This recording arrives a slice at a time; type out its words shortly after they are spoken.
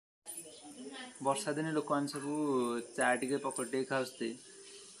वर्षा दिन लोक मैंने सब चा टे पकड़ खाते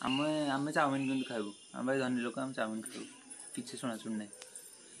आम आम चाउमिन क्यों खाइबू आम भाई धनी लोक आम चाउमिन खाइबू किसी शुणाशुण ना।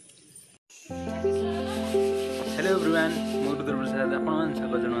 हेलो एवरीवन मो रुद्र प्रसाद आपन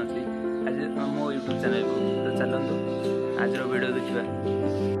स्वागत जनावि आज मो यूट्यूब चैनल को तो चलते आज वीडियो देखा।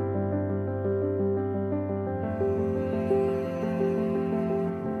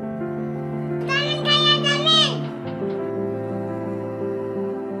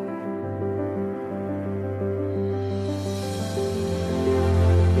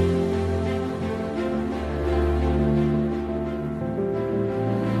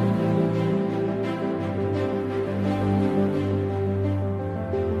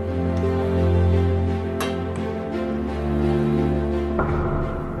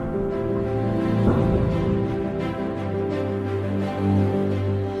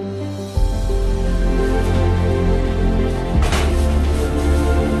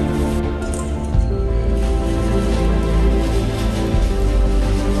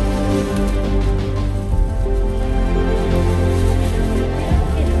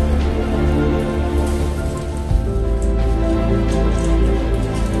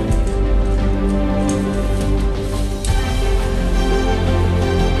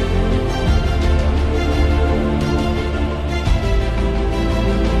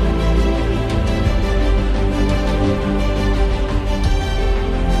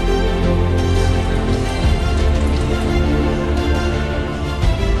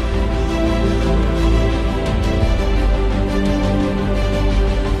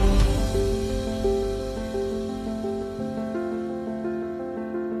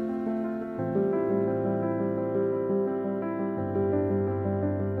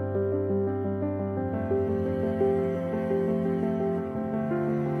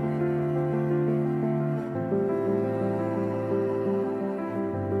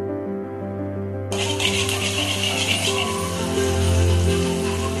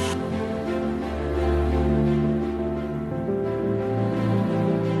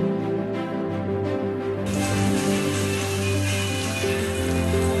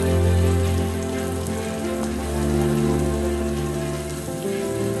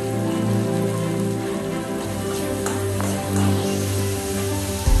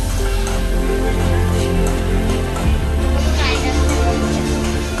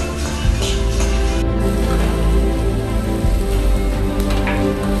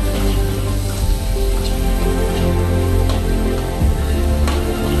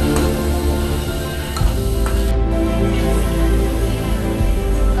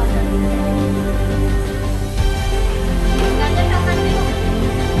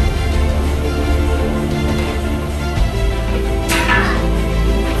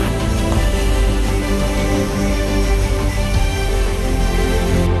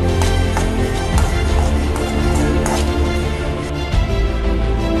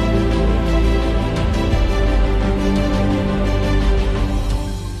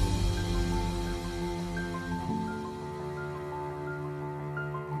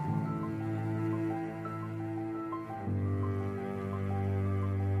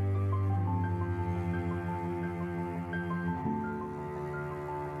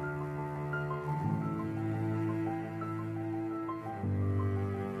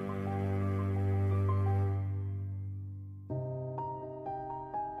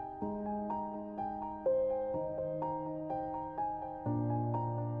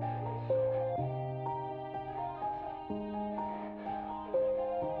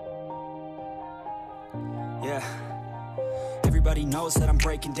 Yeah. Everybody knows that I'm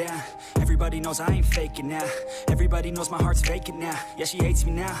breaking down. Everybody knows I ain't faking now. Everybody knows my heart's vacant now. Yeah, she hates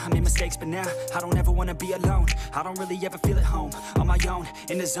me now, I made mistakes but now I don't ever wanna be alone. I don't really ever feel at home. On my own,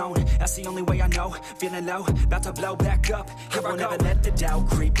 in the zone, that's the only way I know. Feeling low, about to blow back up. Here I won't ever let the doubt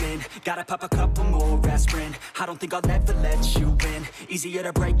creep in. Gotta pop a couple more aspirin. I don't think I'll ever let you in. Easier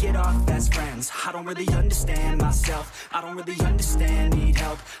to break it off best friends. I don't really understand myself. I don't really understand, need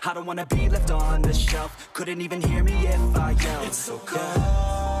help. I don't wanna be left on the shelf. Couldn't even hear me if I yelled. It's so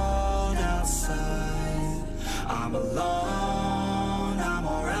cold outside, I'm alone, I'm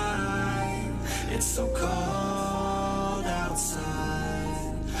alright. It's so cold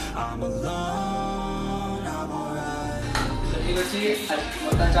outside, I'm alone, I'm alright. ठीक अच्छे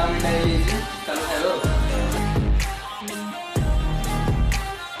मत chowmein चलो खाइब।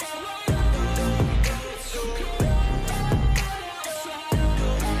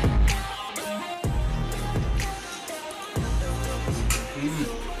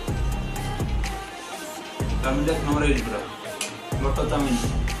 Chowmein एक number है पूरा butter chowmein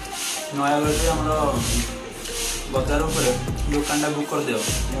Nayagarh आम बजार उपरे दुकान बुक कर दियो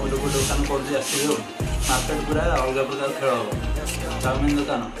मो दुकान कर दे आसिबो मार्केट पूरा अलग प्रकार खेल हम चाउमिन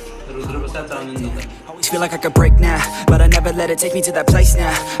दुकान रुद्र प्रसाद चाउमिन दुकान Always feel like I could break now, but I never let it take me to that place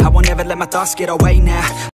now. I won't ever let my thoughts get away now.